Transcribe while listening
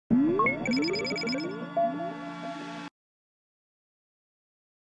Good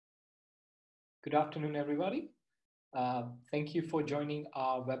afternoon, everybody. Thank you for joining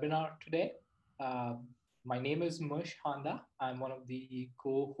our webinar today. Uh, my name is Mush Handa. I'm one of the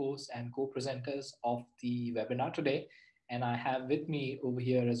co-hosts and co-presenters of the webinar today. And I have with me over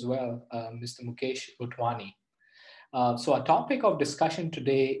here as well, Mr. Mukesh Utwani. So our topic of discussion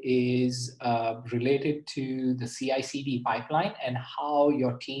today is related to the CI/CD pipeline and how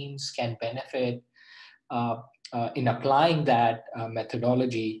your teams can benefit in applying that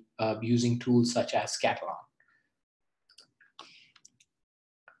methodology using tools such as Katalon.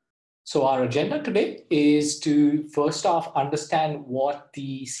 So our agenda today is to first off understand what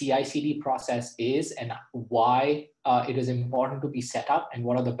the CI/CD process is and why it is important to be set up and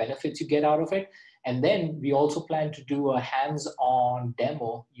what are the benefits you get out of it. And then we also plan to do a hands-on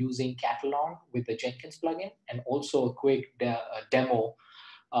demo using Katalon with the Jenkins plugin and also a quick demo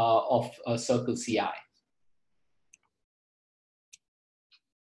of CircleCI.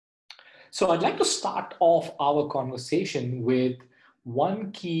 So I'd like to start off our conversation with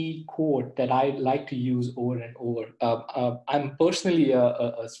one key quote that I like to use over and over. I'm personally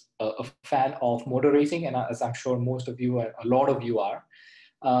a fan of motor racing, and as I'm sure most of you are, a lot of you are.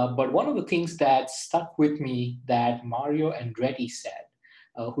 But one of the things that stuck with me that Mario Andretti said,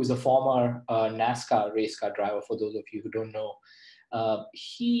 who's a former NASCAR race car driver, for those of you who don't know,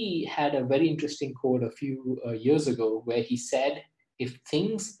 he had a very interesting quote a few years ago where he said, if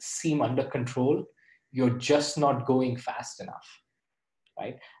things seem under control, you're just not going fast enough,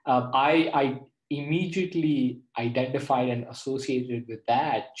 right? I immediately identified and associated with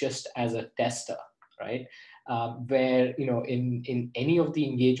that just as a tester, right? Where, you know, in any of the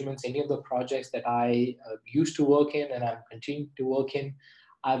engagements, any of the projects that I used to work in and I'm continuing to work in,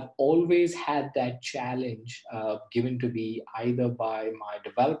 I've always had that challenge given to me either by my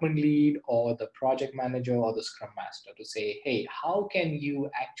development lead or the project manager or the scrum master to say, hey, how can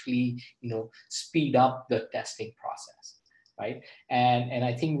you actually, you know, speed up the testing process, right? And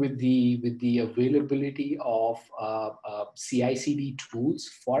I think with the availability of CI/CD tools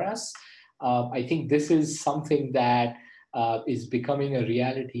for us, I think this is something that is becoming a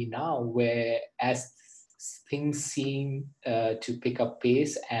reality now, where as things seem to pick up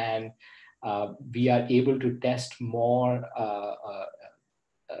pace and we are able to test more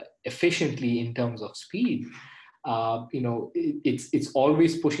efficiently in terms of speed, you know, it's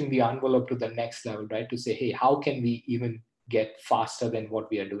always pushing the envelope to the next level, right? To say, hey, how can we even get faster than what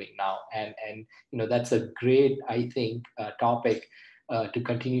we are doing now? And you know, that's a great, I think, topic to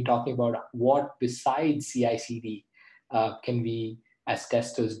continue talking about. What besides CI/CD can we as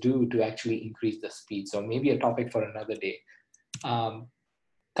testers do to actually increase the speed? So maybe a topic for another day.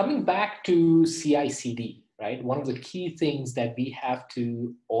 Coming back to CI/CD, right? One of the key things that we have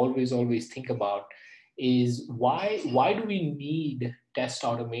to always think about is why do we need test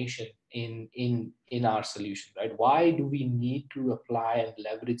automation in our solution, right? Why do we need to apply and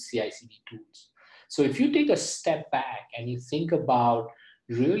leverage CI/CD tools? So if you take a step back and you think about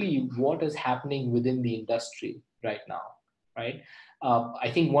really what is happening within the industry right now, right? I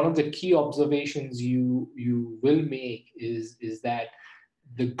think one of the key observations you will make is that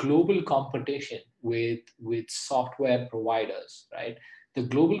the global competition with software providers, right? The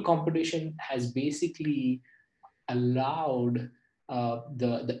global competition has basically allowed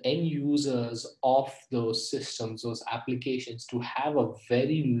the end users of those systems, those applications, to have a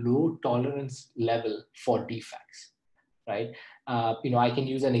very low tolerance level for defects, right? You know, I can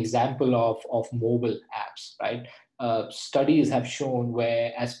use an example of mobile apps, right? Studies have shown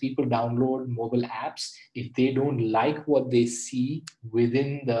where as people download mobile apps, if they don't like what they see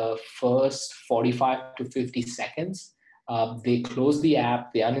within the first 45 to 50 seconds, they close the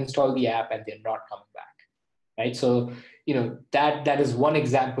app, they uninstall the app, and they're not coming back, right? So, you know, that is one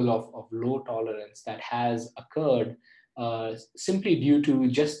example of low tolerance that has occurred simply due to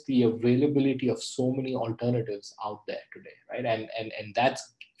just the availability of so many alternatives out there today, right? And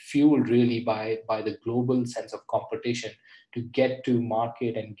that's fueled really by the global sense of competition to get to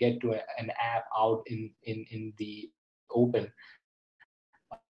market and get to an app out in the open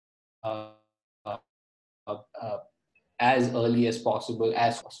as early as possible,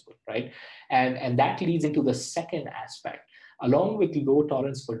 right? And that leads into the second aspect. Along with low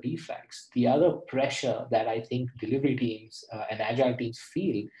tolerance for defects, the other pressure that I think delivery teams and agile teams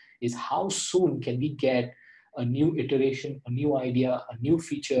feel is how soon can we get a new iteration, a new idea, a new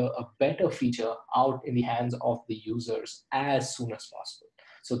feature, a better feature out in the hands of the users as soon as possible.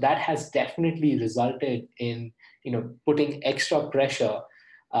 So that has definitely resulted in, you know, putting extra pressure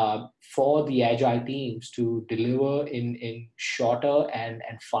for the agile teams to deliver in shorter and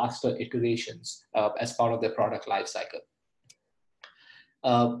faster iterations as part of their product lifecycle.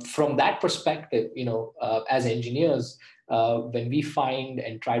 From that perspective, as engineers, when we find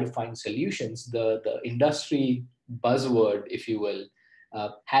and try to find solutions, the industry buzzword, if you will,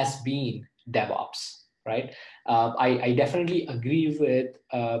 has been DevOps, right? I definitely agree with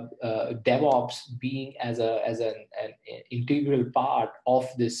DevOps being as an integral part of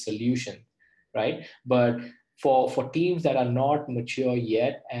this solution, right? But for teams that are not mature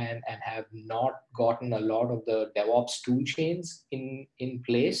yet and have not gotten a lot of the DevOps tool chains in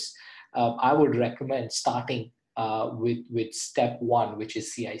place, I would recommend starting with step one, which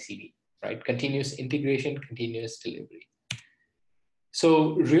is CI/CD, right? Continuous integration, continuous delivery.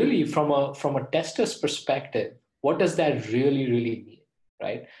 So really, from a tester's perspective, what does that really mean,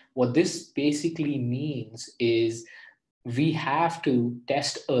 right? What this basically means is we have to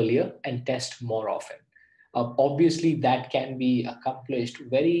test earlier and test more often. Obviously, that can be accomplished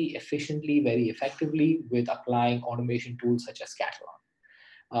very efficiently, very effectively with applying automation tools such as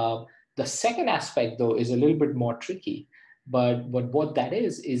Katalon. The second aspect, though, is a little bit more tricky. But what that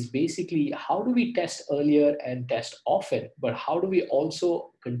is basically how do we test earlier and test often, but how do we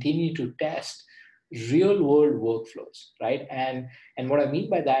also continue to test real world workflows, right? And what I mean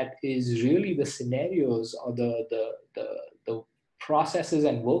by that is really the scenarios or the processes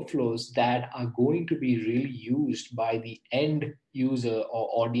and workflows that are going to be really used by the end user or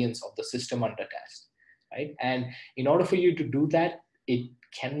audience of the system under test, right? And in order for you to do that, it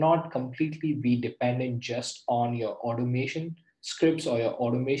cannot completely be dependent just on your automation scripts or your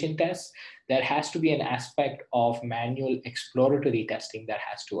automation tests. There has to be an aspect of manual exploratory testing that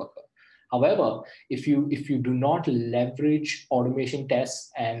has to occur. However, if you do not leverage automation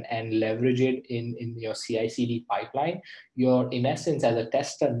tests and leverage it in your CI/CD pipeline, you're in essence as a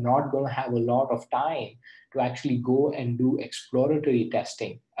tester not going to have a lot of time to actually go and do exploratory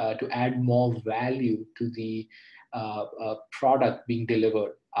testing to add more value to the product being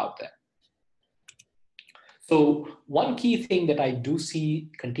delivered out there. So one key thing that I do see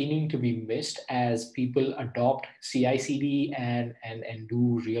continuing to be missed as people adopt CI/CD and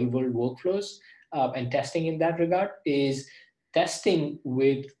do real world workflows and testing in that regard is testing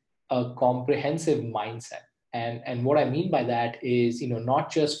with a comprehensive mindset. And what I mean by that is,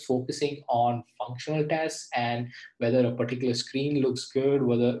 not just focusing on functional tests and whether a particular screen looks good,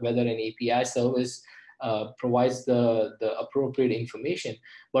 whether an API service provides the appropriate information,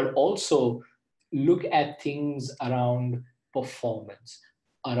 but also look at things around performance,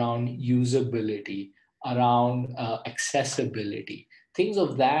 around usability, around accessibility. Things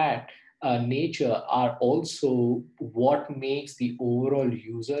of that nature are also what makes the overall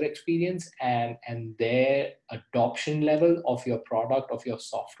user experience and their adoption level of your product, of your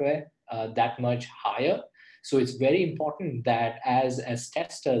software that much higher. So it's very important that as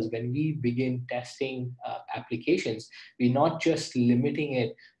testers, when we begin testing applications, we're not just limiting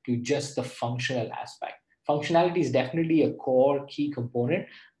it to just the functional aspect. Functionality is definitely a core key component,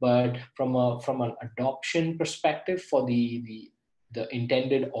 but from an adoption perspective for the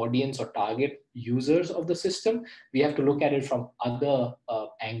intended audience or target users of the system, we have to look at it from other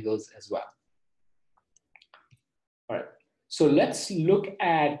angles as well. All right, so let's look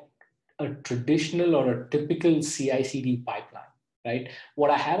at a traditional or a typical CI/CD pipeline, right? What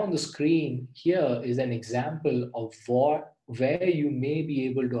I have on the screen here is an example of where you may be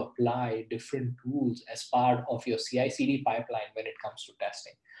able to apply different tools as part of your CI/CD pipeline when it comes to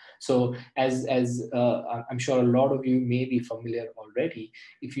testing. So as I'm sure a lot of you may be familiar already,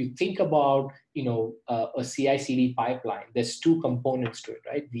 if you think about a CI/CD pipeline, there's two components to it,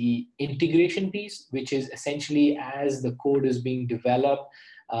 right? The integration piece, which is essentially as the code is being developed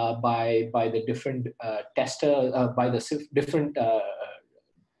by the different by the different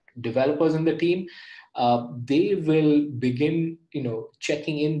developers in the team, they will begin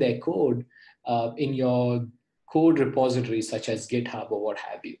checking in their code in your code repositories such as GitHub or what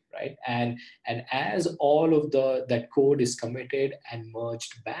have you, right? And as all of that code is committed and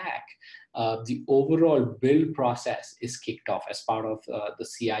merged back, the overall build process is kicked off as part of the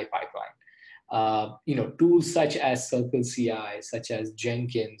CI pipeline. Tools such as CircleCI, such as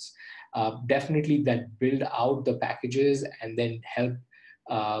Jenkins, definitely that build out the packages and then help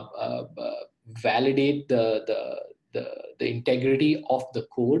validate the integrity of the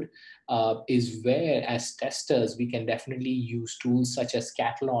code is where, as testers, we can definitely use tools such as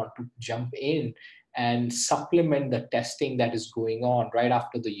Katalon to jump in and supplement the testing that is going on right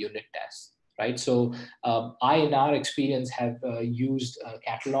after the unit test, right? So I, in our experience, have used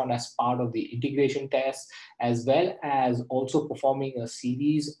Katalon as part of the integration tests, as well as also performing a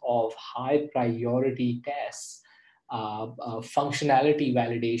series of high priority tests, functionality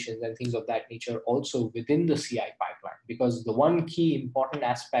validations and things of that nature also within the CI pipeline. Because the one key important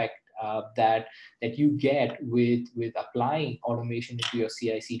aspect that you get with applying automation into your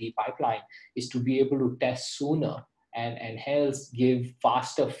CI/CD pipeline is to be able to test sooner and hence give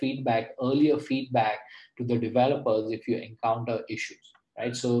faster feedback, earlier feedback to the developers if you encounter issues,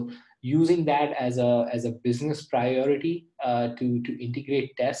 right? So using that as a business priority to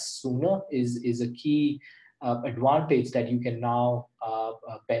integrate tests sooner is a key advantage that you can now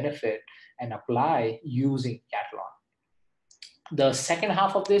benefit and apply using Katalon. The second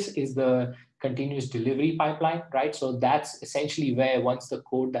half of this is the continuous delivery pipeline, right? So that's essentially where once the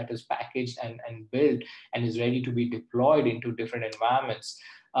code that is packaged and built and is ready to be deployed into different environments,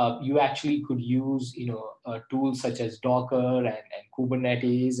 you actually could use tools such as Docker and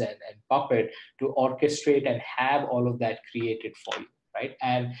Kubernetes and Puppet to orchestrate and have all of that created for you, right?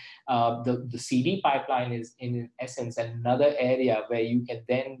 And the CD pipeline is in essence another area where you can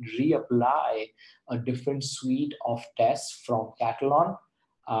then reapply a different suite of tests from Katalon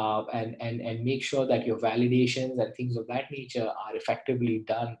and make sure that your validations and things of that nature are effectively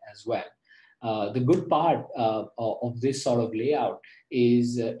done as well. The good part of this sort of layout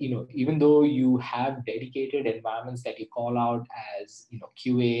is, even though you have dedicated environments that you call out as,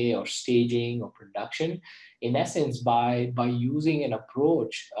 QA or staging or production, in essence, by using an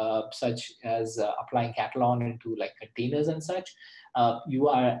approach such as applying Katalon into like containers and such, you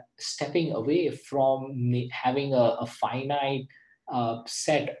are stepping away from having a finite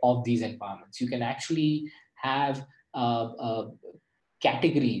set of these environments. You can actually have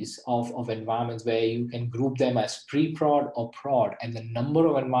categories of environments where you can group them as pre-prod or prod, and the number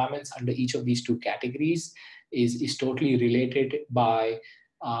of environments under each of these two categories is totally related by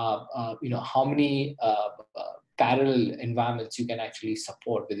how many parallel environments you can actually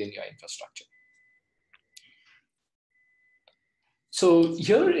support within your infrastructure. So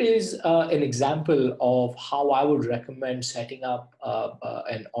here is an example of how I would recommend setting up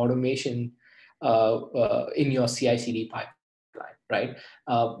an automation in your CI/CD pipeline, right?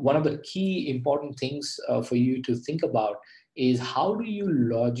 One of the key important things for you to think about is how do you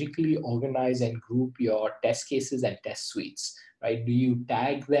logically organize and group your test cases and test suites, right? Do you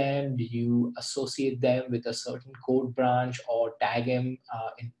tag them? Do you associate them with a certain code branch or tag them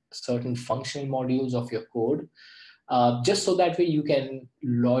in certain functional modules of your code? Just so that way you can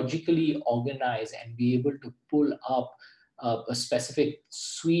logically organize and be able to pull up a specific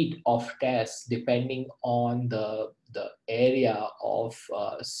suite of tests depending on the area of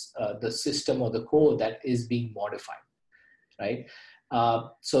the system or the code that is being modified, right?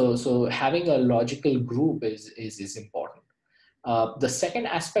 So having a logical group is important. The second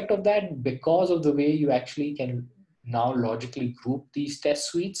aspect of that, because of the way you actually can now logically group these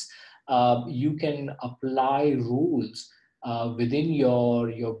test suites, you can apply rules within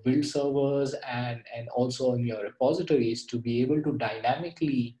your build servers and also in your repositories to be able to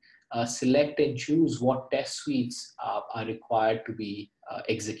dynamically select and choose what test suites are required to be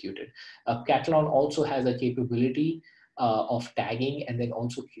executed. Katalon also has a capability of tagging and then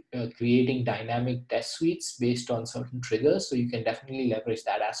also creating dynamic test suites based on certain triggers. So you can definitely leverage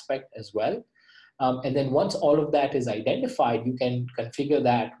that aspect as well. And then once all of that is identified, you can configure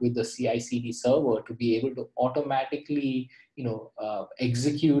that with the CI/CD server to be able to automatically,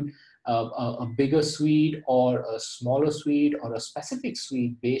 execute a bigger suite or a smaller suite or a specific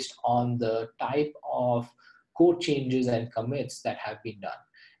suite based on the type of code changes and commits that have been done.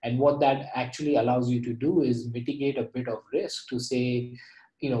 And what that actually allows you to do is mitigate a bit of risk to say,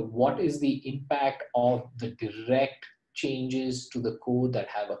 what is the impact of the direct changes to the code that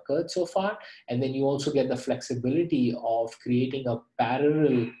have occurred so far. And then you also get the flexibility of creating a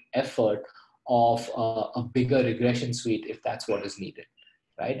parallel effort of a bigger regression suite if that's what is needed,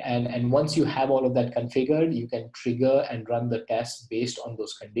 right? And once you have all of that configured, you can trigger and run the tests based on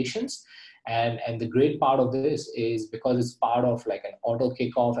those conditions. And the great part of this is because it's part of like an auto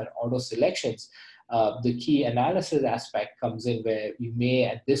kickoff and auto selections, the key analysis aspect comes in where you may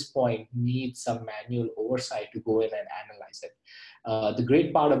at this point need some manual oversight to go in and analyze it. The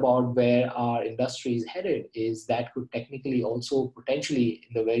great part about where our industry is headed is that could technically also potentially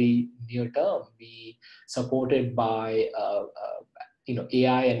in the very near term be supported by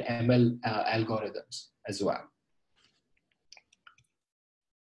AI and ML algorithms as well.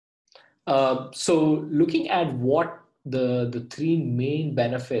 So looking at what the three main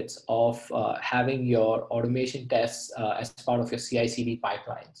benefits of having your automation tests as part of your CI/CD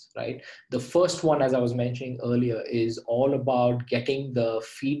pipelines, right? The first one, as I was mentioning earlier, is all about getting the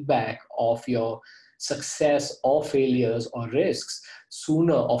feedback of your success or failures or risks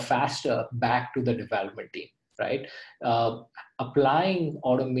sooner or faster back to the development team, right? Uh, Applying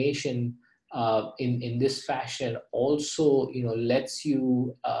automation in this fashion also, lets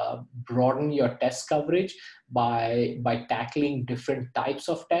you broaden your test coverage by tackling different types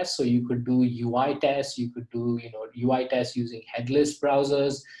of tests. So you could do UI tests, you could do UI tests using headless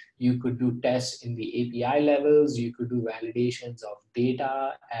browsers, you could do tests in the API levels, you could do validations of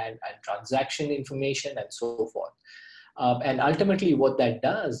data and transaction information and so forth. And ultimately, what that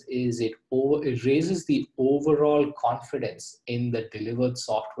does is it raises the overall confidence in the delivered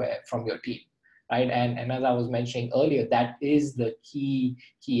software from your team, right? And as I was mentioning earlier, that is the key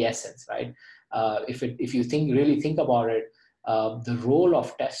essence, right? If you really think about it, the role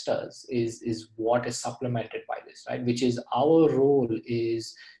of testers is what is supplemented by this, right? Which is our role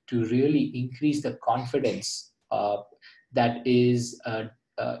is to really increase the confidence that is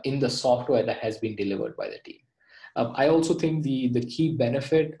in the software that has been delivered by the team. I also think the key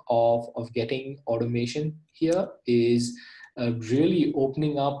benefit of getting automation here is really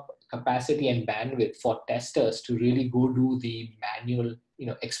opening up capacity and bandwidth for testers to really go do the manual,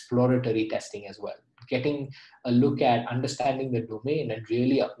 exploratory testing as well. Getting a look at understanding the domain and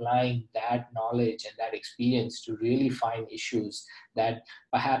really applying that knowledge and that experience to really find issues that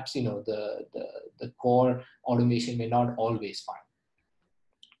perhaps, the core automation may not always find.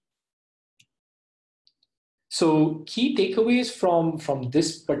 So key takeaways from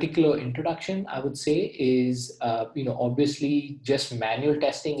this particular introduction, I would say, is obviously just manual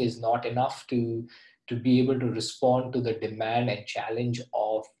testing is not enough to be able to respond to the demand and challenge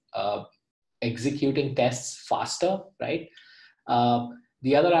of executing tests faster, right?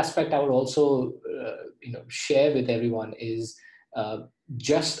 The other aspect I would also share with everyone is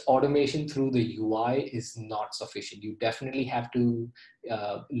just automation through the UI is not sufficient. You definitely have to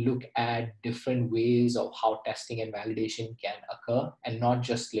look at different ways of how testing and validation can occur, and not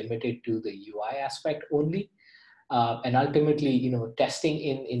just limited to the UI aspect only. And ultimately, testing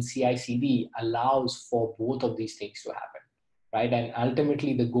in CI/CD allows for both of these things to happen, right? And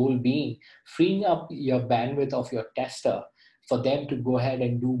ultimately, the goal being freeing up your bandwidth of your tester for them to go ahead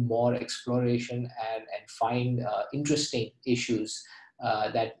and do more exploration and find interesting issues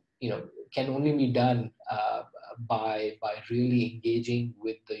that can only be done by really engaging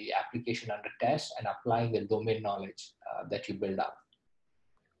with the application under test and applying the domain knowledge that you build up.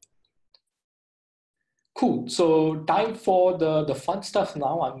 Cool. So time for the fun stuff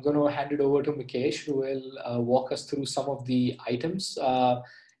now. I'm going to hand it over to Mukesh, who will walk us through some of the items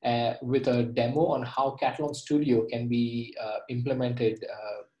with a demo on how Katalon Studio can be implemented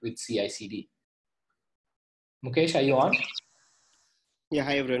with CI/CD. Mukesh, are you on? Yeah,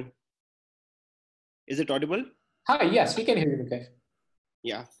 hi everyone. Is it audible? Hi, yes, we can hear you, Mukesh.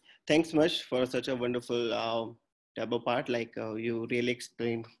 Yeah, thanks much for such a wonderful demo part. Like you really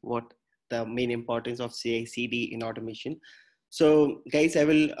explained what the main importance of CI/CD in automation. So guys, I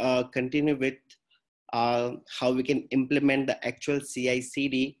will continue with how we can implement the actual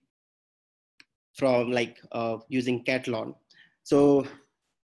CI/CD from using Katalon. So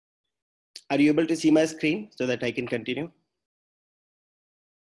are you able to see my screen so that I can continue?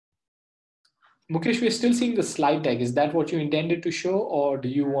 Mukesh, we're still seeing the slide deck. Is that what you intended to show, or do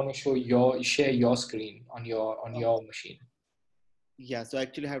you want to share your screen on your machine? Yeah, so I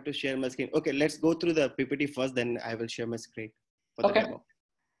actually have to share my screen. Okay, let's go through the PPT first, then I will share my screen for the demo.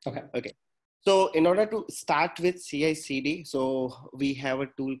 Okay. So in order to start with CI/CD, so we have a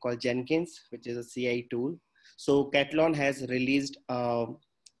tool called Jenkins, which is a CI tool. So Katalon has released a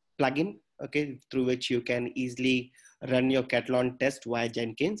plugin, okay, through which you can easily run your Katalon test via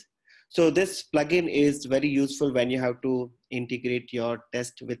Jenkins. So this plugin is very useful when you have to integrate your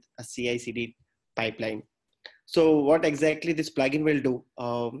test with a CI/CD pipeline. So what exactly this plugin will do?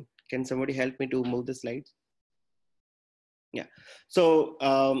 Can somebody help me to move the slides? Yeah, so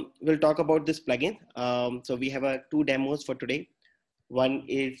we'll talk about this plugin. So we have two demos for today. One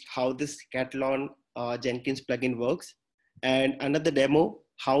is how this Katalon Jenkins plugin works, and another demo,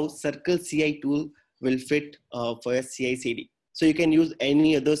 how CircleCI tool will fit for a CI/CD. So you can use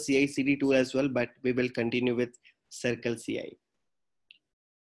any other CI/CD tool as well, but we will continue with CircleCI.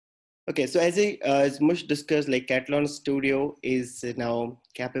 Okay, so as Mush discussed, like Katalon Studio is now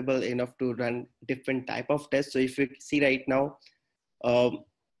capable enough to run different type of tests. So if you see right now,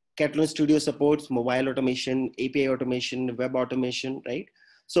 Katalon Studio supports mobile automation, API automation, web automation, right?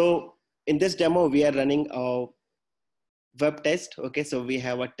 So in this demo, we are running web test. Okay, so we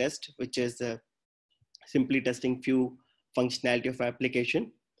have a test which is simply testing few functionality of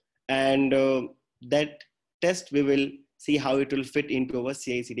application, and that test we will see how it will fit into our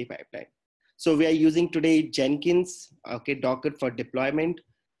CI/CD pipeline. So we are using today Jenkins, okay, Docker for deployment,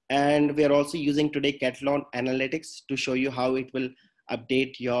 and we are also using today Katalon Analytics to show you how it will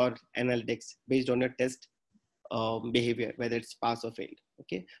update your analytics based on your test behavior, whether it's pass or failed.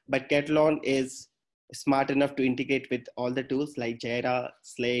 Okay, but Katalon is smart enough to integrate with all the tools like Jira,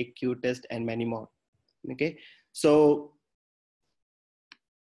 Slake, Qtest, and many more. Okay, so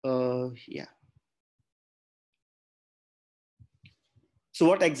yeah. So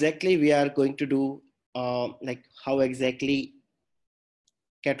what exactly we are going to do, like how exactly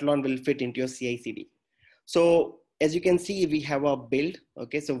Katalon will fit into your CI/CD. So as you can see, we have a build.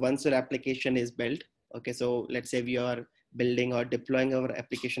 Okay, so once your application is built, okay, so let's say we are building or deploying our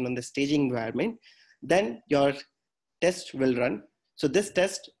application on the staging environment, then your test will run. So this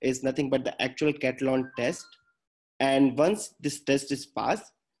test is nothing but the actual Katalon test. And once this test is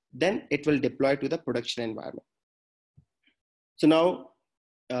passed, then it will deploy to the production environment. So now,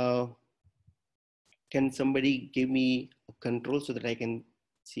 can somebody give me a control so that I can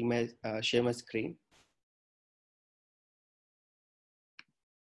see my share my screen?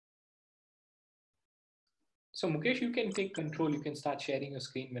 So Mukesh, you can take control. You can start sharing your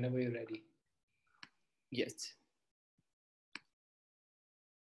screen whenever you're ready. Yes.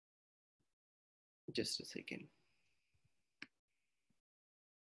 Just a second.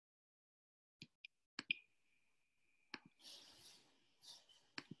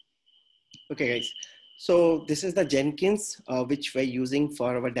 Okay, guys. So this is the Jenkins, which we're using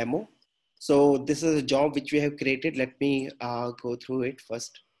for our demo. So this is a job which we have created. Let me go through it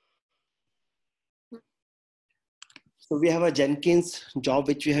first. So we have a Jenkins job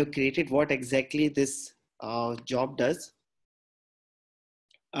which we have created. What exactly this job does?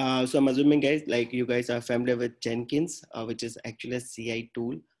 So I'm assuming, guys, like you guys are familiar with Jenkins, which is actually a CI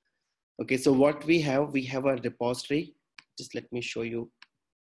tool. Okay, so what we have a repository. Just let me show you.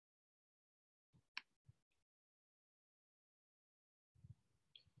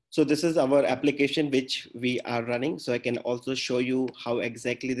 So this is our application which we are running. So I can also show you how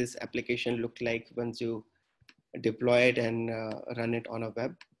exactly this application look like once you deploy it and run it on a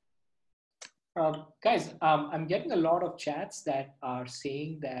web. Guys, I'm getting a lot of chats that are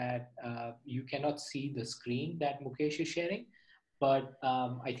saying that you cannot see the screen that Mukesh is sharing, but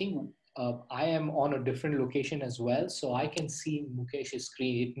I think I am on a different location as well, so I can see Mukesh's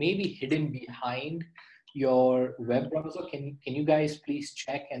screen. It may be hidden behind your web browser. Can you guys please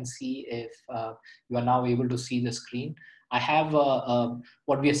check and see if you are now able to see the screen? I have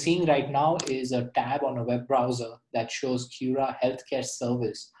what we are seeing right now is a tab on a web browser that shows Cura Healthcare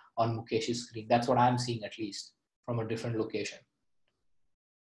Service on Mukesh's screen. That's what I'm seeing, at least from a different location.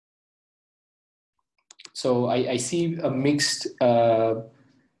 So I see a mixed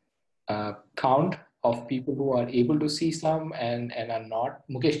count of people who are able to see some and are not.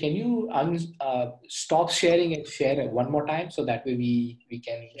 Mukesh, can you stop sharing and share it one more time so that way we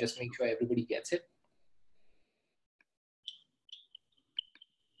can just make sure everybody gets it?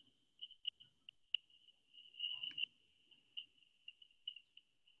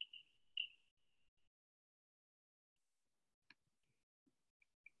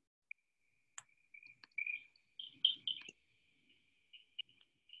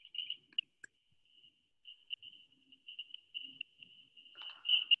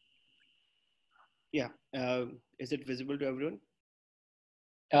 Yeah, is it visible to everyone?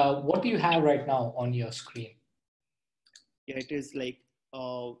 What do you have right now on your screen? Yeah, it is like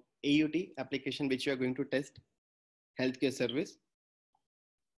AUT application which you are going to test, healthcare service.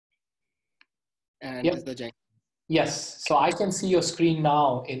 And Yep. this is the Jenkins. Yes, so I can see your screen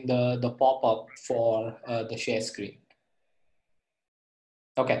now in the pop-up for the share screen.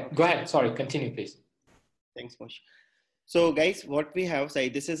 Okay, go ahead. Sorry, continue, please. Thanks, Mosh. So guys, what we have, say,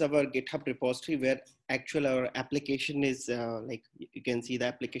 this is our GitHub repository where actual our application is like you can see the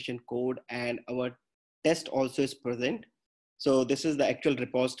application code and our test also is present. So this is the actual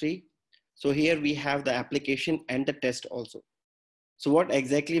repository. So here we have the application and the test also. So what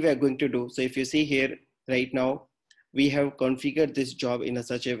exactly we are going to do? So if you see here right now, we have configured this job in a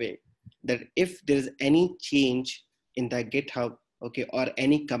such a way that if there is any change in the GitHub, okay, or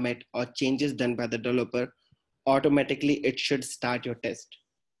any commit or changes done by the developer, automatically it should start your test.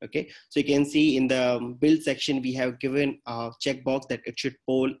 Okay, so you can see in the build section, we have given a checkbox that it should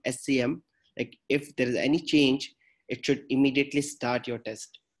poll SCM. Like if there is any change, it should immediately start your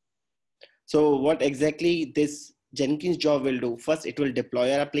test. So what exactly this Jenkins job will do? First, it will deploy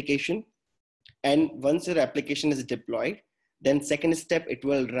your application. And once your application is deployed, then second step, it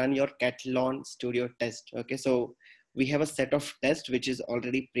will run your Katalon Studio test. Okay, so we have a set of tests which is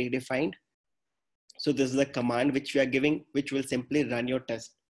already predefined. So this is a command which we are giving, which will simply run your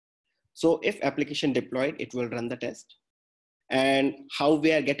test. So if application deployed, it will run the test. And how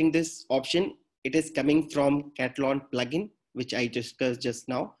we are getting this option, it is coming from Katalon plugin, which I discussed just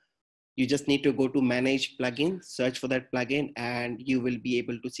now. You just need to go to manage plugin, search for that plugin, and you will be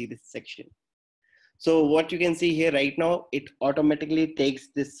able to see this section. So what you can see here right now, it automatically takes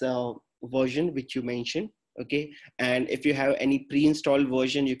this version which you mentioned. Okay, and if you have any pre-installed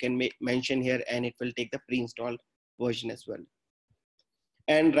version, you can mention here, and it will take the pre-installed version as well.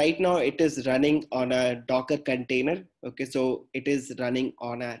 And right now it is running on a Docker container. Okay, so it is running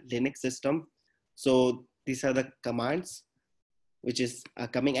on a Linux system. So these are the commands which is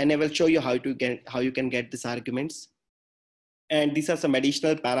coming, and I will show you how you can get these arguments. And these are some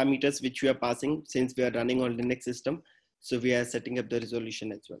additional parameters which we are passing since we are running on Linux system. So we are setting up the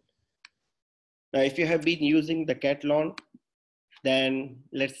resolution as well. Now, if you have been using the Katalon, then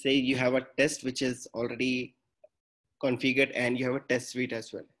let's say you have a test which is already configured and you have a test suite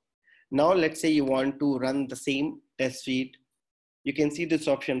as well. Now, let's say you want to run the same test suite. You can see this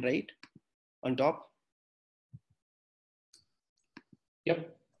option right on top.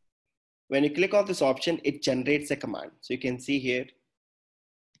 Yep. When you click on this option, it generates a command. So you can see here,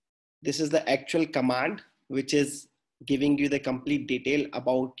 this is the actual command, which is giving you the complete detail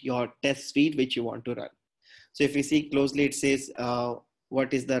about your test suite, which you want to run. So if you see closely, it says,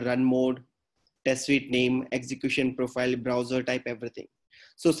 what is the run mode, test suite name, execution profile, browser type, everything.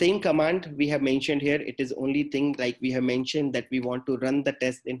 So same command we have mentioned here. It is only thing like we have mentioned that we want to run the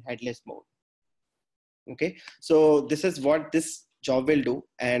test in headless mode. Okay, so this is what this job will do.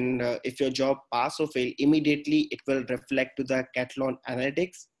 And if your job pass or fail, immediately it will reflect to the Katalon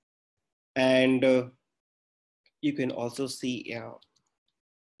analytics. And you can also see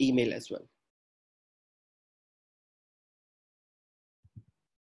email as well.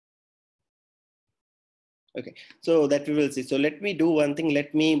 Okay, so that we will see. So let me do one thing.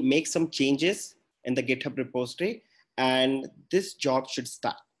 Let me make some changes in the GitHub repository, and this job should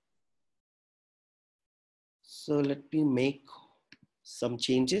start. So let me make some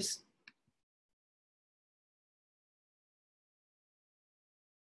changes.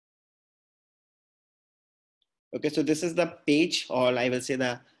 Okay, so this is the page, or I will say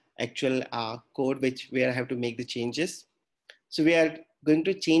the actual code which where I have to make the changes. So we are going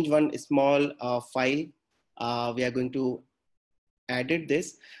to change one small file. We are going to edit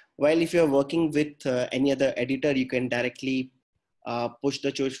this. While if you are working with any other editor, you can directly push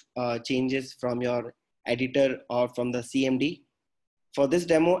the changes from your editor or from the CMD. For this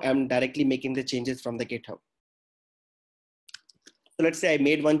demo, I'm directly making the changes from the GitHub. So let's say I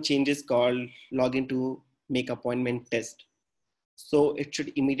made one changes called login to make appointment test. So it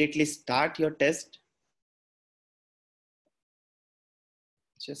should immediately start your test.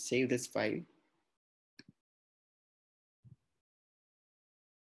 Just save this file.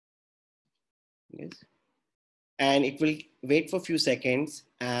 Yes. And it will wait for a few seconds,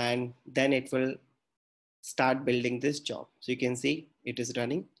 and then it will start building this job. So you can see it is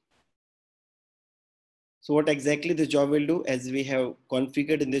running. So what exactly this job will do, as we have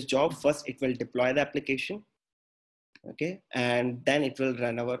configured in this job, first it will deploy the application. Okay, and then it will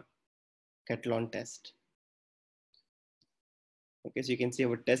run our Katalon test. Okay, so you can see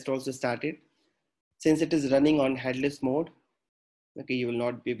our test also started. Since it is running on headless mode, okay, you will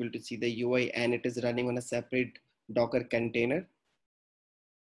not be able to see the UI, and it is running on a separate Docker container.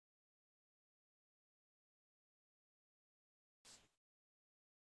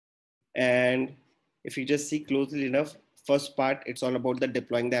 And if you just see closely enough, first part, it's all about the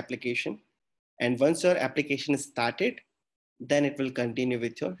deploying the application. And once your application is started, then it will continue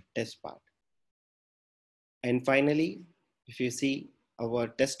with your test part. And finally, if you see our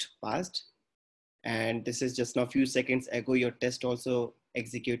test passed, and this is just now a few seconds ago, your test also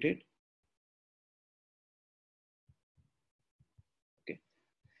executed. Okay.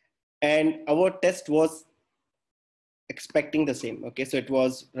 And our test was expecting the same. Okay, so it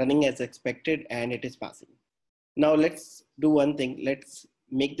was running as expected and it is passing. Now let's do one thing. Let's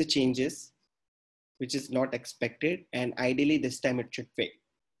make the changes which is not expected, and ideally this time it should fail.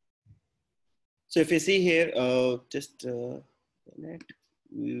 So if you see here, just a minute,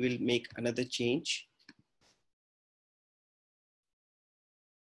 we will make another change.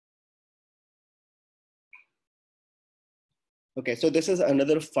 Okay, so this is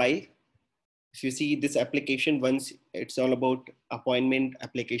another file. If you see this application, once it's all about appointment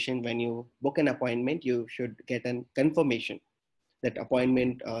application, when you book an appointment, you should get a confirmation that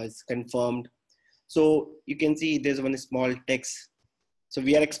appointment is confirmed. So you can see there's one small text. So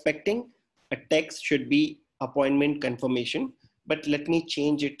we are expecting a text should be appointment confirmation, but let me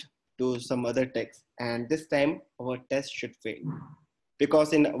change it to some other text. And this time our test should fail,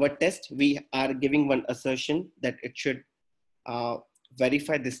 because in our test, we are giving one assertion that it should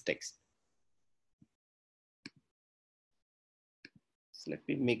verify this text. So let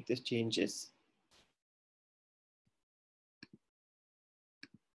me make these changes.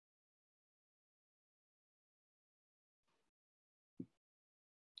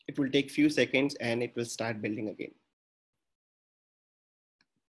 It will take few seconds and it will start building again.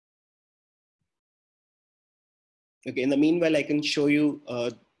 Okay, in the meanwhile, I can show you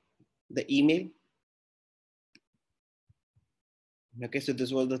the email. Okay, so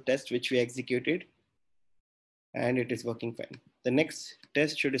this was the test which we executed and it is working fine. The next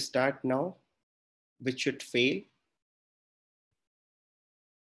test should start now, which should fail.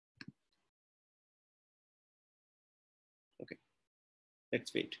 Okay,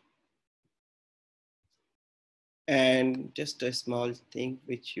 let's wait. And just a small thing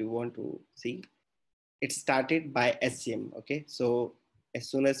which you want to see. It started by SCM. Okay, so as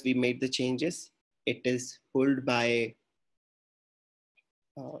soon as we made the changes, it is pulled by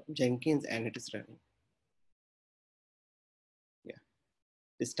Jenkins and it is running. Yeah,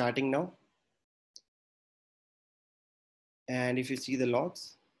 it's starting now. And if you see the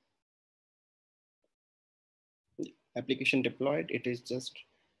logs, application deployed, it is just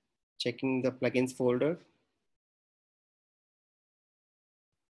checking the plugins folder.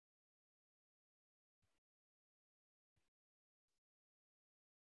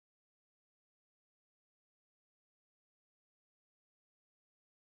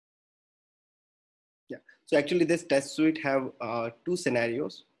 Yeah, so actually this test suite have two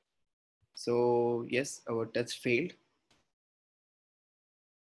scenarios. So yes, our test failed.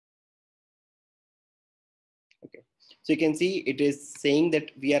 Okay, so you can see it is saying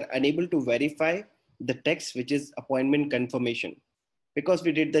that we are unable to verify the text, which is appointment confirmation, because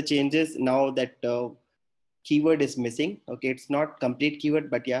we did the changes. Now that keyword is missing. Okay, it's not complete keyword,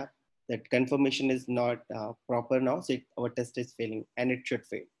 but yeah, that confirmation is not proper now. So our test is failing and it should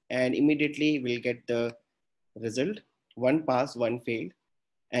fail. And immediately we'll get the result, one pass, one failed.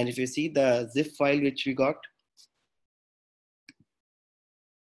 And if you see the zip file which we got,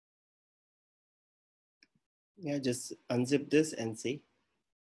 yeah, just unzip this and see.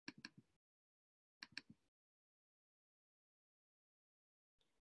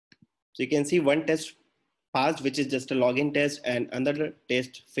 So you can see one test passed, which is just a login test, and another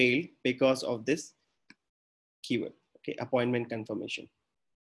test failed because of this keyword, okay, appointment confirmation.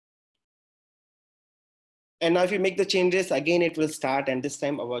 And now if you make the changes, again, it will start and this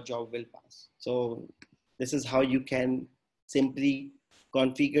time our job will pass. So this is how you can simply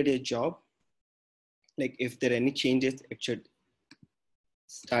configure your job. Like if there are any changes, it should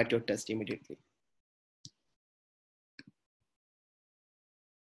start your test immediately.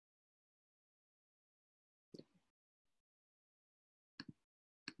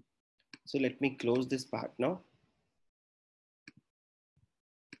 So let me close this part now.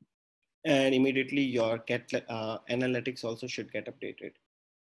 And immediately your analytics also should get updated.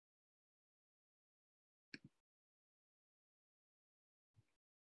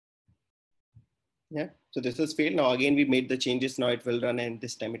 Yeah, so this is failed. Now again, we made the changes. Now it will run and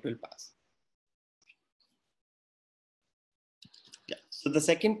this time it will pass. Yeah, so the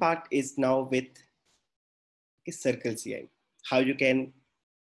second part is now with CircleCI, how you can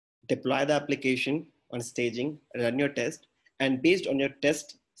deploy the application on staging, run your test, and based on your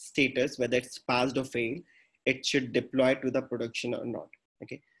test status, whether it's passed or failed, it should deploy to the production or not.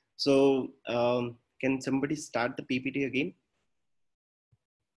 Okay, so can somebody start the PPT again?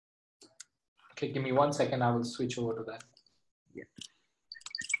 Okay, give me 1 second. I will switch over to that. Yeah.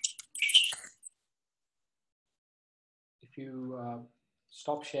 If you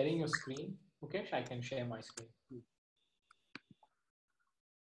stop sharing your screen, okay, I can share my screen.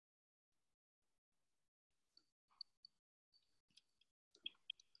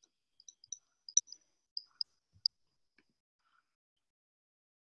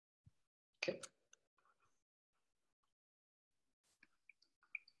 Okay.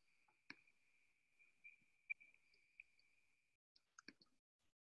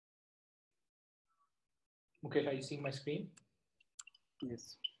 Okay, are you seeing my screen?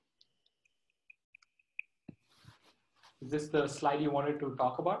 Yes. Is this the slide you wanted to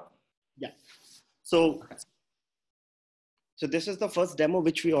talk about? Yeah. So, okay. So this is the first demo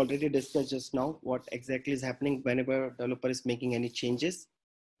which we already discussed just now. What exactly is happening whenever a developer is making any changes?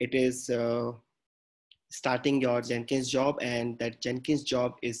 It is starting your Jenkins job, and that Jenkins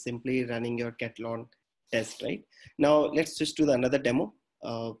job is simply running your Katalon test, right? Now let's switch to the another demo.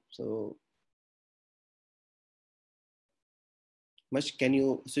 So Mush, can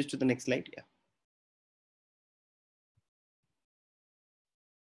you switch to the next slide? Yeah.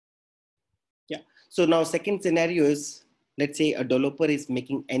 Yeah. So now second scenario is, let's say a developer is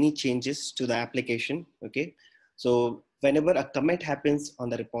making any changes to the application. Okay. So whenever a commit happens on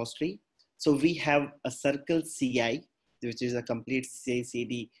the repository, so we have a CircleCI, which is a complete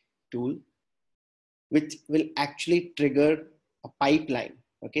CI/CD tool, which will actually trigger a pipeline.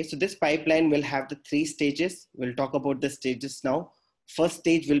 Okay. So this pipeline will have the 3 stages. We'll talk about the stages now. First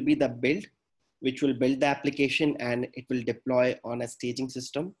stage will be the build, which will build the application and it will deploy on a staging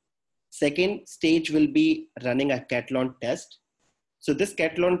system. Second stage will be running a Katalon test. So this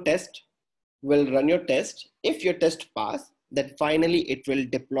Katalon test will run your test. If your test pass, then finally it will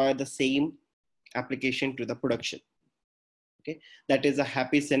deploy the same application to the production. Okay, that is a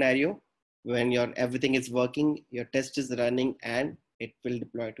happy scenario when your everything is working, your test is running, and it will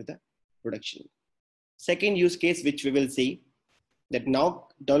deploy to the production. Second use case, which we will see, that now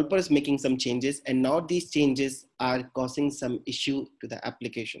developer is making some changes, and now these changes are causing some issue to the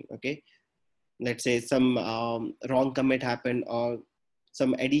application. Okay, let's say some wrong commit happened or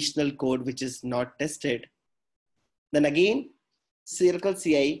some additional code which is not tested. Then again,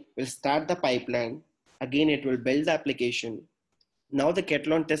 CircleCI will start the pipeline. Again, it will build the application. Now the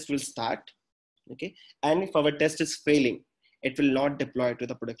Katalon test will start. Okay, and if our test is failing, it will not deploy to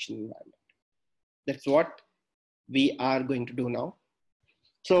the production environment. That's what we are going to do now.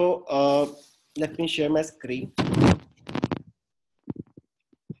 So let me share my screen.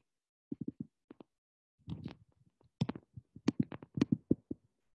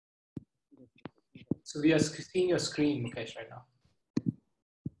 So we are seeing your screen, Mukesh, right now.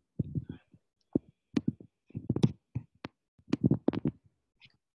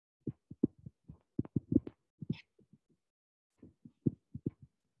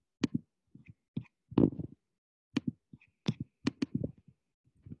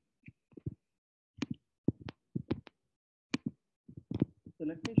 So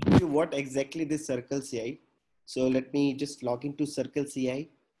let me show you what exactly this CircleCI. So let me just log into CircleCI.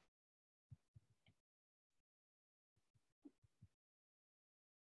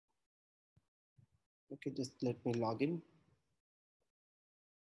 Okay, just let me log in.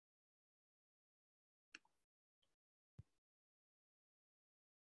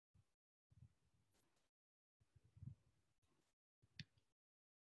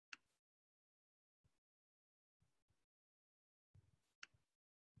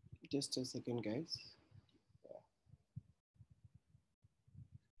 Just a second, guys.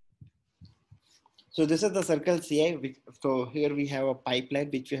 So this is the CircleCI. So here we have a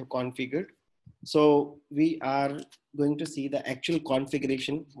pipeline which we have configured. So we are going to see the actual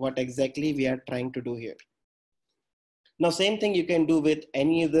configuration, what exactly we are trying to do here. Now, same thing you can do with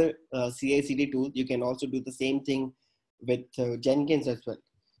any other CI/CD tool. You can also do the same thing with Jenkins as well.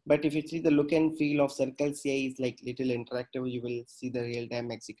 But if you see the look and feel of CircleCI is like little interactive, you will see the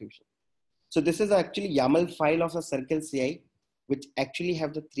real-time execution. So this is actually YAML file of a CircleCI, which actually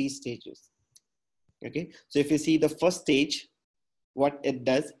have the 3 stages. Okay, so if you see the first stage, what it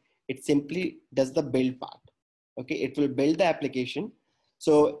does, it simply does the build part. Okay, it will build the application.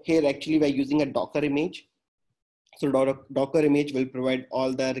 So here actually we're using a Docker image. So Docker image will provide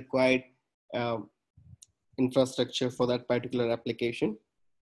all the required infrastructure for that particular application.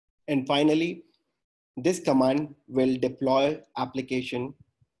 And finally, this command will deploy application.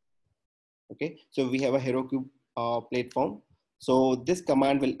 Okay, so we have a Heroku platform. So this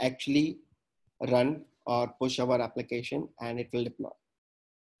command will actually run or push our application and it will deploy.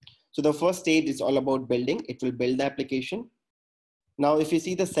 So the first stage is all about building. It will build the application. Now, if you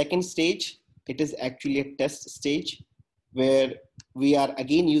see the second stage, it is actually a test stage where we are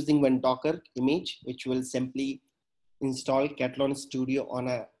again using one Docker image, which will simply install Katalon Studio on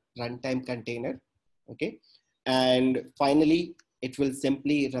a runtime container. Okay. And finally, it will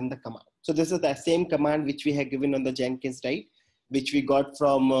simply run the command. So this is the same command which we have given on the Jenkins, right? Which we got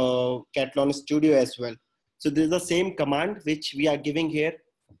from Katalon Studio as well. So this is the same command which we are giving here.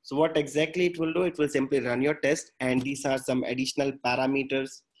 So what exactly it will do? It will simply run your test, and these are some additional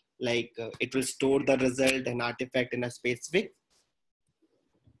parameters like it will store the result and artifact in a specific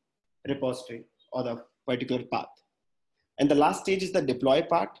repository or the particular path. And the last stage is the deploy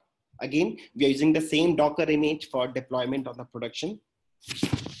part. Again, we are using the same Docker image for deployment of the production,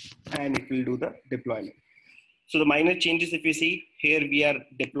 and it will do the deployment. So the minor changes, if you see here, we are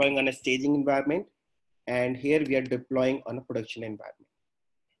deploying on a staging environment, and here we are deploying on a production environment.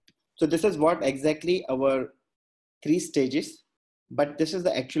 So this is what exactly our 3 stages, but this is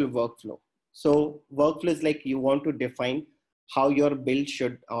the actual workflow. So workflow is like you want to define how your build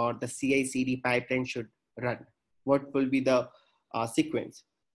should, or the CI/CD pipeline should run. What will be the sequence?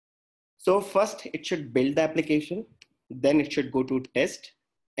 So first it should build the application, then it should go to test,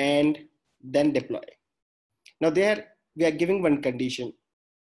 and then deploy. Now there we are giving one condition: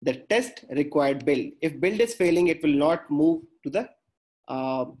 the test required build. If build is failing, it will not move to the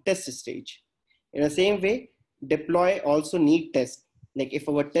test stage. In the same way, deploy also need test. Like if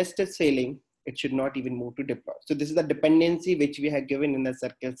our test is failing, it should not even move to deploy. So this is the dependency which we have given in the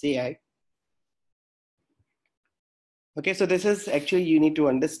CircleCI. Okay, so this is actually, you need to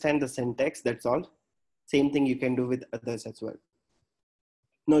understand the syntax, that's all. Same thing you can do with others as well.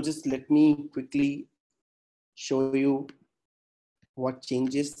 Now just let me quickly show you what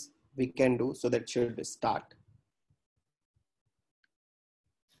changes we can do so that should start.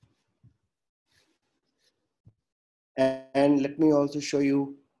 And let me also show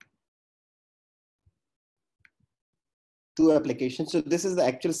you 2 applications. So this is the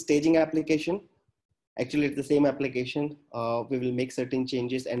actual staging application. Actually, it's the same application. We will make certain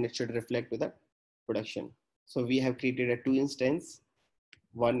changes and it should reflect to the production. So we have created a 2 instance.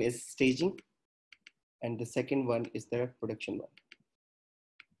 One is staging and the second one is the production one.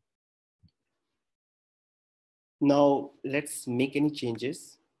 Now let's make any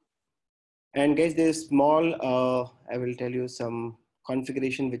changes. And guys, there's small, I will tell you some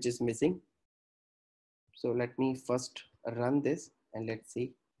configuration which is missing. So let me first run this and let's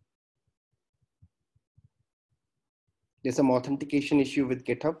see. There's some authentication issue with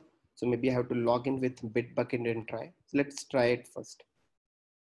GitHub. So maybe I have to log in with Bitbucket and try. So let's try it first.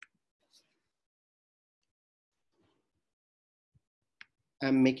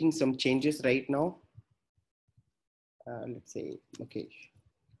 I'm making some changes right now. Let's say, okay.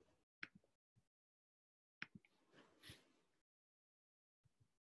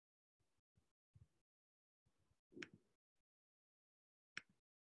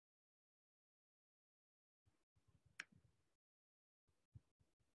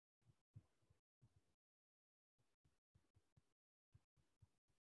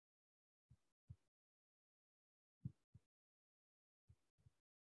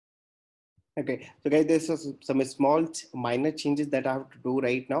 Okay, so guys, there's some small minor changes that I have to do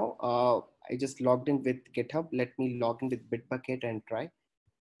right now. I just logged in with GitHub. Let me log in with Bitbucket and try.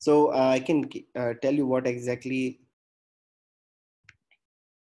 So I can tell you what exactly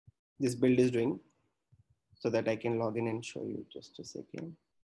this build is doing so that I can log in and show you. Just a second.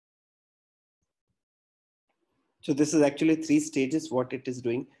 So this is actually 3 stages what it is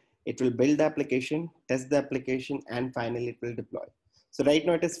doing. It will build the application, test the application, and finally it will deploy. So right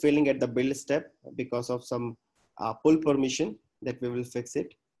now it is failing at the build step because of some pull permission that we will fix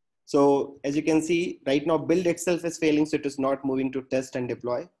it. So as you can see right now, build itself is failing. So it is not moving to test and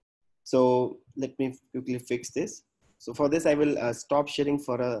deploy. So let me quickly fix this. So for this, I will stop sharing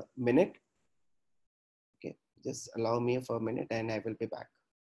for a minute. Okay, just allow me for a minute and I will be back.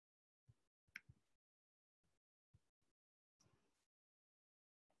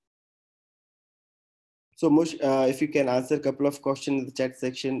 So Mush, if you can answer a couple of questions in the chat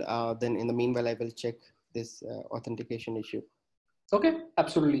section, then in the meanwhile, I will check this authentication issue. Okay,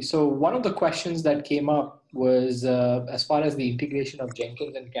 absolutely. So one of the questions that came up was as far as the integration of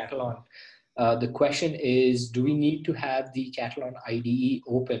Jenkins and Katalon, the question is, do we need to have the Katalon IDE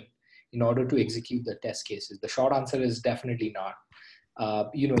open in order to execute the test cases? The short answer is definitely not.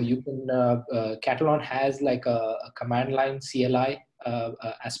 You can, Katalon has like a command line CLI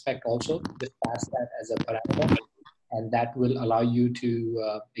aspect also. Just pass that as a parameter, and that will allow you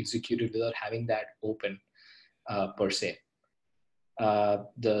to execute it without having that open per se.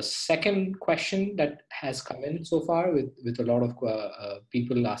 The second question that has come in so far with a lot of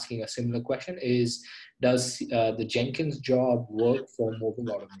people asking a similar question is, does the Jenkins job work for mobile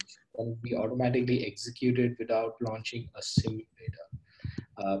automation? Can it be automatically executed without launching a simulator?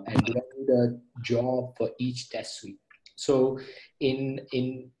 And do I need a job for each test suite? So in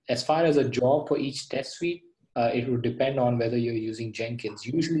as far as a job for each test suite, it would depend on whether you're using Jenkins.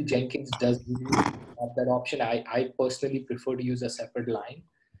 Usually Jenkins does have that option. I personally prefer to use a separate line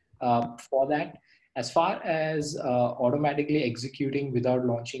for that. As far as automatically executing without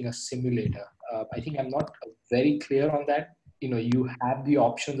launching a simulator, I think I'm not very clear on that. You have the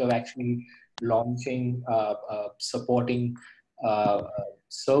options of actually launching, supporting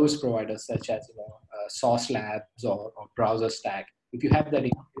service providers such as Source Labs or Browser Stack. If you have that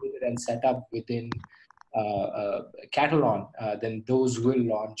integrated and set up within Katalon, then those will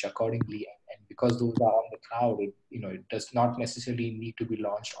launch accordingly and because those are on the cloud, it does not necessarily need to be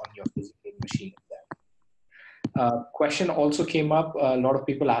launched on your physical machine itself. Question also came up, a lot of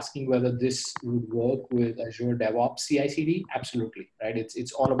people asking whether this would work with Azure DevOps CI/CD. Absolutely, right?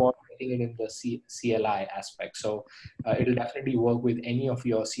 It's all about getting it in the CLI aspect. So it'll definitely work with any of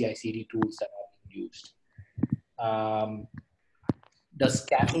your CI/CD tools that are being used. Does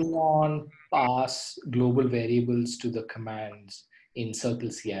Katalon pass global variables to the commands in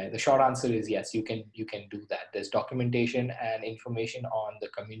CircleCI? The short answer is yes, you can do that. There's documentation and information on the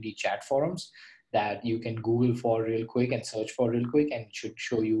community chat forums that you can Google for real quick and search for real quick, and it should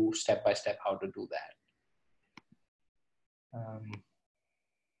show you step by step how to do that.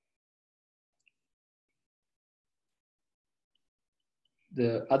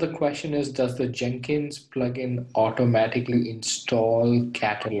 The other question is, does the Jenkins plugin automatically install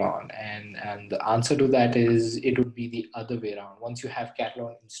Katalon? And the answer to that is it would be the other way around. Once you have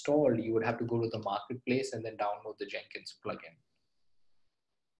Katalon installed, you would have to go to the marketplace and then download the Jenkins plugin.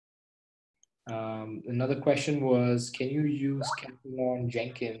 Another question was, can you use Katalon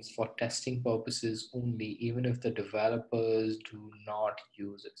Jenkins for testing purposes only, even if the developers do not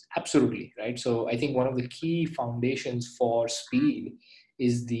use it? Absolutely, right? So I think one of the key foundations for speed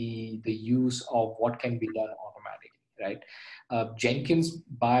is the use of what can be done automatically, right? Jenkins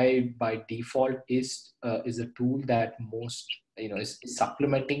by default is a tool that most is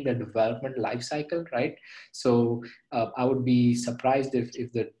supplementing the development lifecycle, right? So I would be surprised if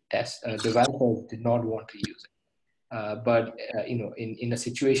the developers did not want to use it. But in a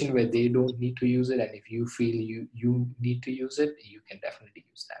situation where they don't need to use it, and if you feel you need to use it, you can definitely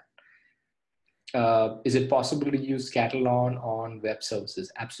use that. Is it possible to use Katalon on web services?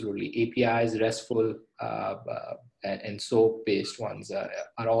 Absolutely. APIs, RESTful, and SOAP-based ones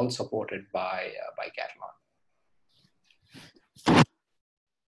are all supported by Katalon.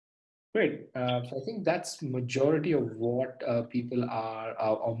 Great. So I think that's majority of what people are,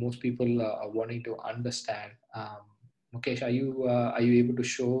 or most people are wanting to understand. Mukesh, are you able to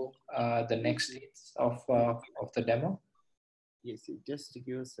show the next states of the demo? Yes, just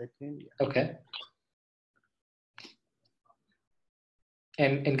give a second. Yeah. Okay.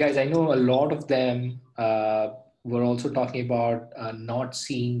 And guys, I know a lot of them were also talking about not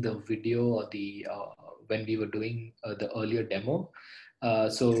seeing the video or the when we were doing the earlier demo.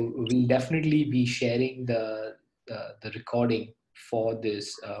 So we'll definitely be sharing the recording for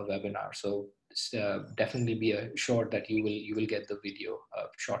this webinar. So definitely be assured that you will get the video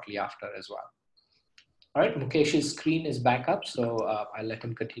shortly after as well. All right, Mukesh's screen is back up, so I'll let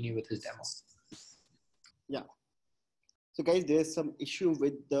him continue with his demo. Yeah. So guys, there's some issue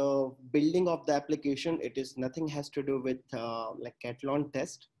with the building of the application. It is nothing has to do with like Katalon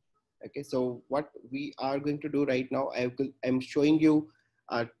test. Okay, so what we are going to do right now, I'm showing you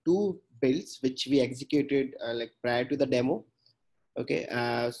two builds which we executed like prior to the demo. Okay,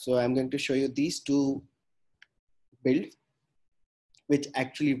 so I'm going to show you these two builds which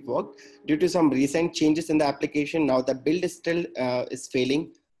actually worked due to some recent changes in the application. Now the build is still is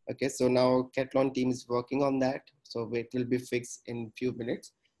failing. Okay, so now Katalon team is working on that. So it will be fixed in few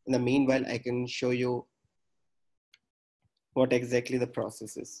minutes. In the meanwhile, I can show you what exactly the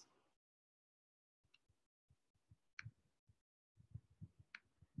process is.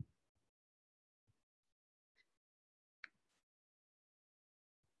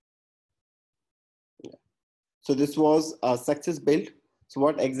 Yeah. So this was a success build. So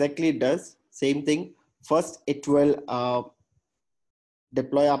what exactly it does? Same thing. First, it will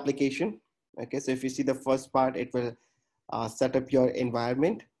deploy application. Okay, so if you see the first part, it will set up your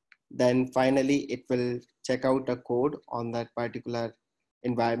environment. Then finally, it will check out a code on that particular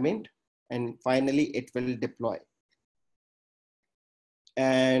environment. And finally, it will deploy.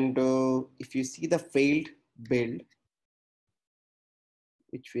 And if you see the failed build,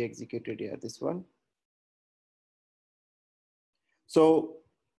 which we executed here, this one. So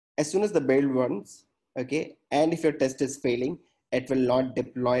as soon as the build runs, okay, and if your test is failing, it will not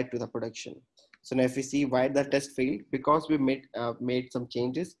deploy to the production. So now if you see why the test failed, because we made some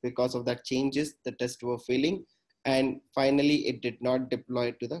changes. Because of that changes, the tests were failing, and finally it did not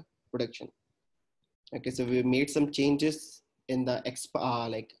deploy to the production. Okay, so we made some changes in the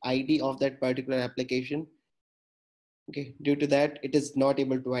like ID of that particular application. Okay, due to that, it is not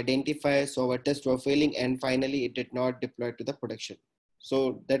able to identify. So our tests were failing, and finally it did not deploy to the production.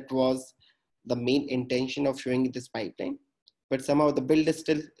 So that was the main intention of showing this pipeline. But somehow the build is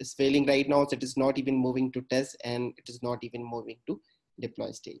still failing right now. So it is not even moving to test, and it is not even moving to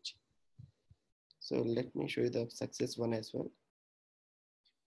deploy stage. So let me show you the success one as well.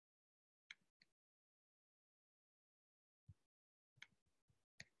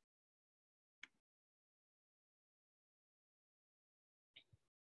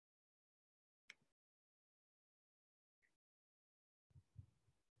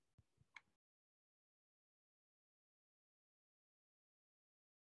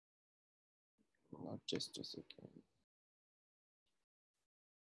 Just a second.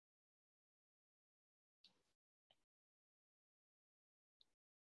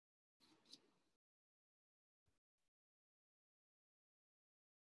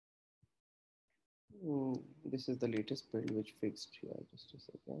 This is the latest build which fixed here. Just a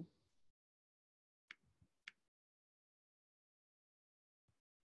second.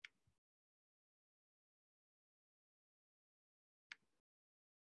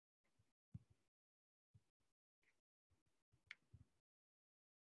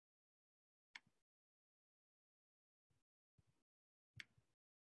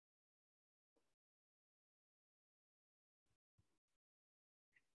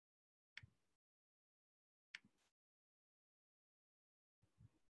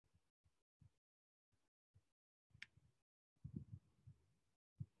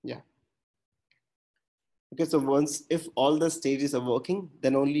 Yeah. Okay, so once if all the stages are working,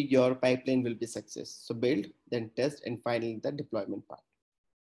 then only your pipeline will be success. So build, then test, and finally the deployment part.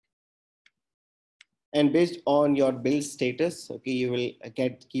 And based on your build status, okay, you will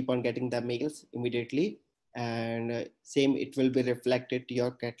keep on getting the mails immediately, and same it will be reflected to your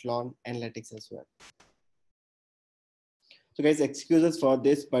Katalon analytics as well. So guys, excuses for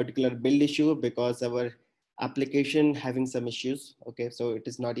this particular build issue because our application having some issues. Okay, so it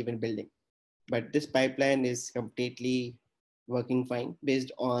is not even building, but this pipeline is completely working fine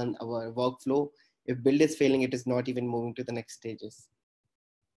based on our workflow. If build is failing, it is not even moving to the next stages.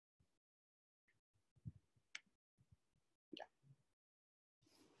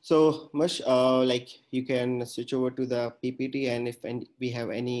 So much like you can switch over to the PPT, and if we have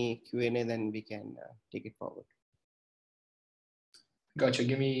any Q&A, then we can take it forward. Gotcha.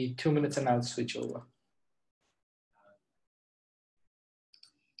 Give me 2 minutes and I'll switch over.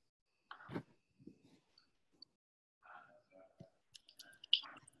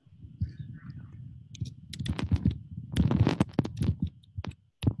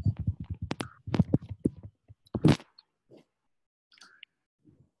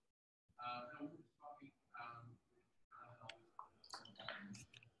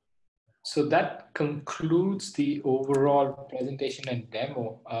 So that concludes the overall presentation and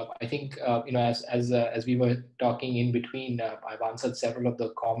demo. I think as we were talking in between, I've answered several of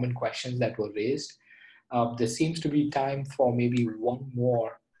the common questions that were raised. There seems to be time for maybe one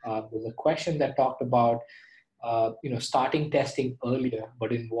more. There's a question that talked about starting testing earlier,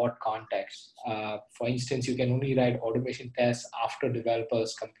 but in what context? For instance, you can only write automation tests after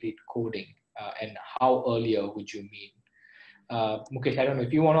developers complete coding, and how earlier would you mean? Mukesh, I don't know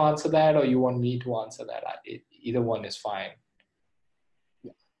if you want to answer that or you want me to answer that. Either one is fine.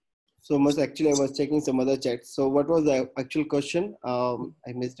 Yeah. So much actually, I was checking some other chats. So what was the actual question?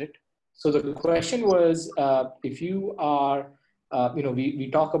 I missed it. So the question was, if you are, we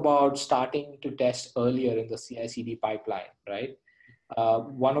talk about starting to test earlier in the CI/CD pipeline, right?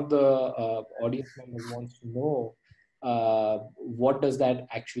 One of the audience members wants to know what does that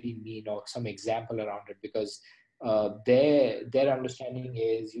actually mean, or some example around it, because their understanding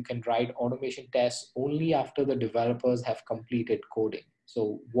is you can write automation tests only after the developers have completed coding.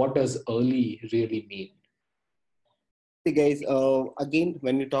 So what does early really mean? Hey guys, again,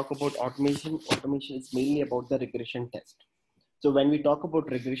 when we talk about automation is mainly about the regression test. So when we talk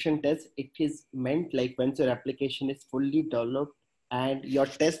about regression test, it is meant like once your application is fully developed and your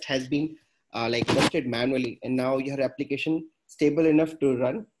test has been like tested manually, and now your application stable enough to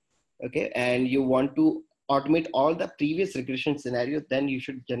run, okay, and you want to automate all the previous regression scenarios, then you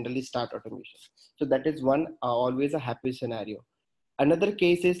should generally start automation. So that is one always a happy scenario. Another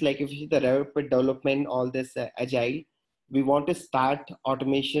case is like if you see the rapid development, all this agile, we want to start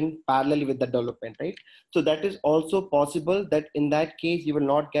automation parallel with the development, right? So that is also possible that in that case, you will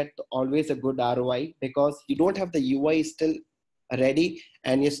not get always a good ROI because you don't have the UI still ready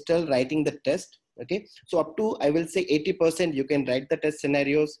and you're still writing the test. Okay. So up to, I will say 80%, you can write the test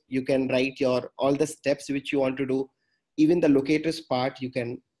scenarios. You can write your, all the steps which you want to do. Even the locators part, you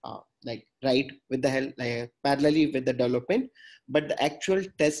can like write with the help, parallelly with the development, but the actual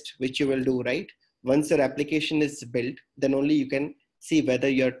test which you will do, right? Once your application is built, then only you can see whether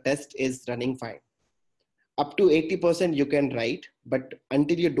your test is running fine. Up to 80% you can write, but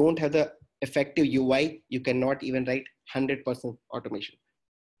until you don't have the effective UI, you cannot even write 100% automation.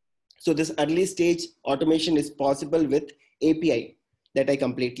 So this early stage automation is possible with API, that I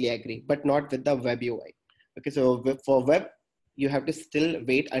completely agree, but not with the web UI. Okay, so for web, you have to still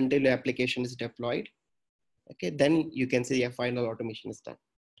wait until your application is deployed. Okay, then you can say your final automation is done.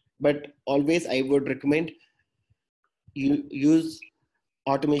 But always I would recommend you use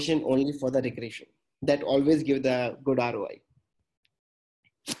automation only for the regression. That always give the good ROI.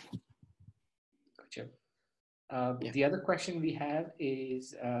 The other question we have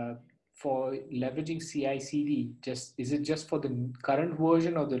is for leveraging CI/CD. Is it just for the current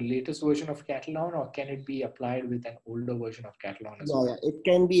version or the latest version of Katalon, or can it be applied with an older version of Katalon as well? Yeah, it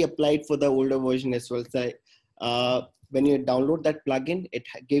can be applied for the older version as well. So, when you download that plugin, it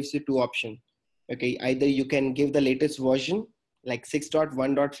gives you two options. Okay, either you can give the latest version, like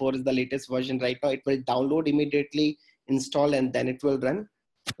 6.1.4 is the latest version right now. It will download immediately, install, and then it will run.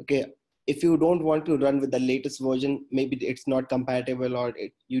 Okay, if you don't want to run with the latest version, maybe it's not compatible or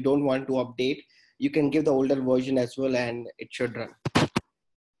you don't want to update, you can give the older version as well, and it should run.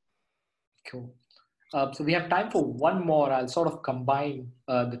 Cool. So we have time for one more. I'll sort of combine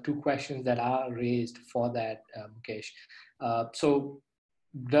the two questions that are raised for that, Mukesh. So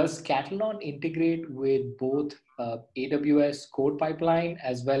does Katalon integrate with both AWS code pipeline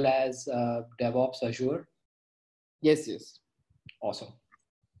as well as DevOps Azure? Yes, yes. Awesome.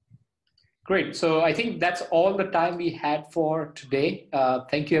 Great. So I think that's all the time we had for today.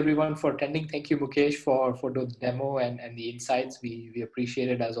 Thank you everyone for attending. Thank you, Mukesh, for the demo and the insights. We appreciate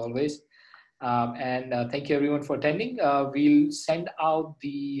it as always. And thank you everyone for attending. We'll send out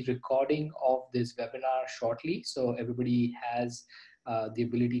the recording of this webinar shortly, so everybody has the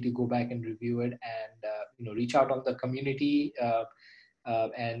ability to go back and review it, and reach out on the community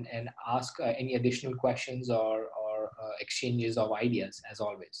and ask any additional questions or exchanges of ideas as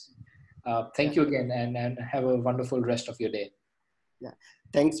always. Thank you again, and have a wonderful rest of your day. Yeah,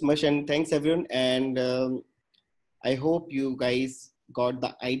 thanks much, and thanks everyone. And I hope you guys got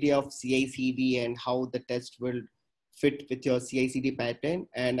the idea of CI/CD and how the test will fit with your CI/CD pattern.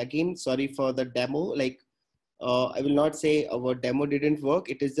 And again, sorry for the demo. Like, I will not say our demo didn't work.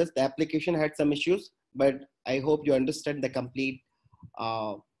 It is just the application had some issues, but I hope you understand the complete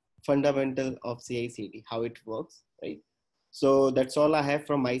fundamental of CI/CD, how it works, right? So that's all I have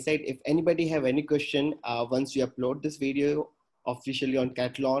from my side. If anybody have any question, once you upload this video officially on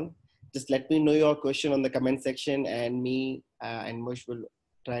Katalon, just let me know your question on the comment section, and me and Mush will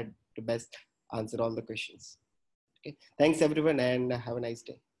try to best answer all the questions. Okay. Thanks everyone, and have a nice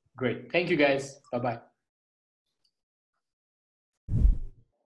day. Great. Thank you guys. Bye-bye.